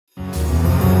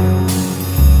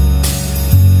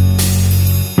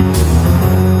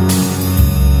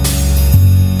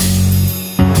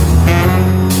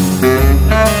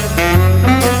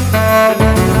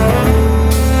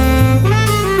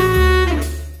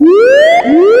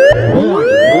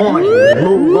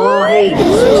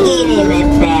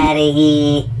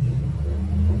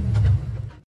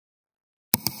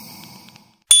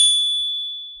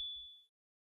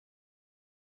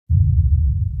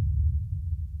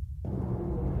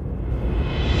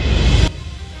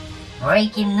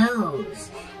Breaking news.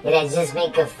 It has just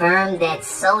been confirmed that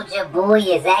Soulja Boy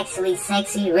is actually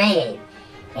Sexy Red.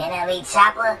 NLE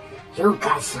Choppa, you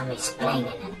got some explaining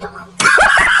to do.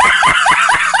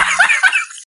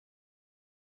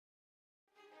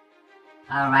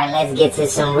 Alright, let's get to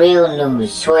some real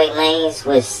news. Tory Lanez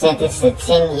was sentenced to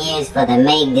 10 years for the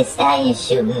Meg Thee Stallion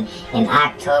shooting in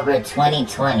October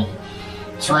 2020.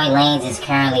 Tory Lanez is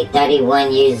currently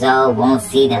 31 years old, won't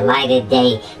see the light of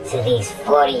day till he's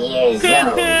 40 years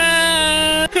old.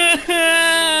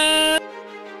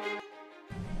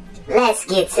 Let's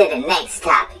get to the next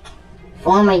topic.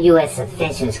 Former U.S.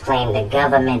 officials claim the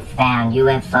government found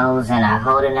UFOs and are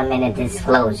holding them in a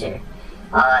disclosure.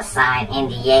 All signed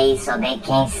NDAs so they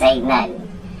can't say nothing.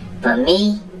 For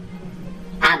me,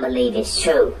 I believe it's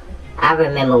true. I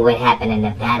remember what happened in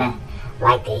Nevada.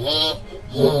 Like the head,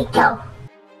 here you go.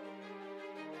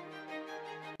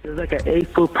 There's like an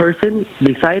 8-foot person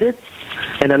beside it,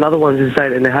 and another one's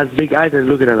inside, and it has big eyes and it's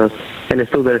looking at us, and it's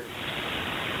still there.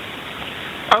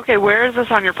 Okay, where is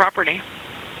this on your property?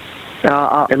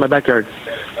 In my backyard.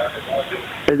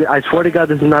 I swear to God,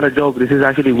 this is not a joke. This is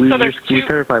actually, we're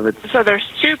terrified of it. So there's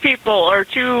two people or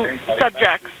two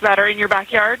subjects that are in your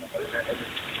backyard?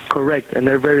 Correct, and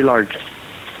they're very large.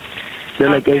 They're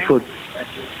like 8 foot.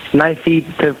 9 feet,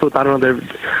 10 foot, I don't know.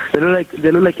 They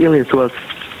look like aliens to us.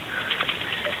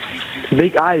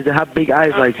 Big eyes, they have big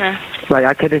eyes, like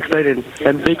I can't explain it,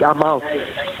 and big mouth.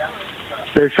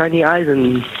 They're shiny eyes,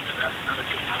 and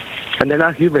they're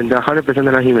not human. They're 100% they're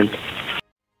not human.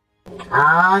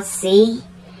 Oh, see?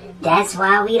 That's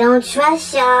why we don't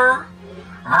trust y'all.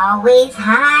 Always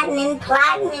hiding and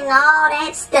plotting and all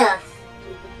that stuff.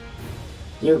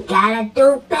 You gotta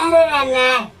do better than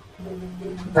that.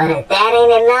 But if that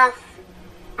ain't enough,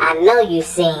 I know you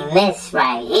seen this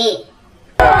right here.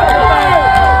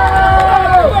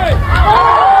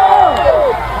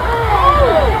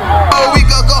 We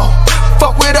could go.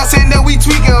 Fuck with us and then we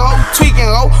tweaking,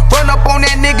 ho. Run up on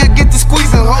that nigga, get the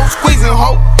squeezing,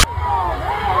 ho.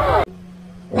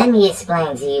 Let me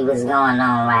explain to you what's going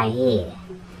on right here.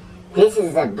 This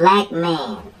is a black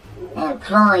man,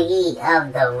 employee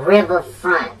of the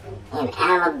Riverfront in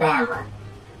Alabama.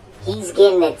 He's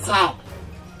getting attacked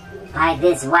by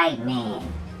this white man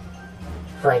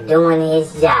for doing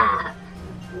his job.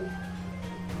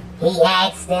 He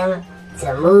asked them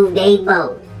to move their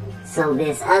boat so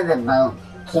this other boat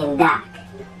can dock.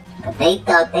 But they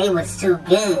thought they was too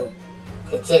good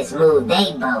to just move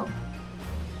their boat.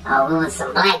 Oh, it was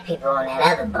some black people on that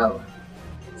other boat.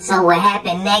 So what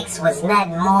happened next was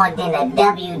nothing more than a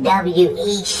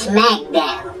WWE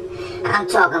SmackDown. I'm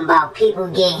talking about people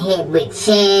getting hit with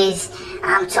chairs.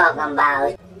 I'm talking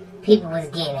about people was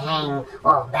getting hanged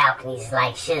off balconies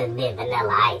like Suge did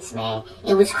Vanilla Ice, man.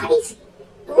 It was crazy.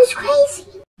 It was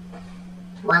crazy.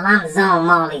 Well, I'm Zone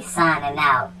Molly signing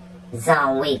out.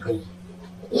 Zone Weekly.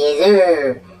 Yes,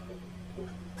 sir.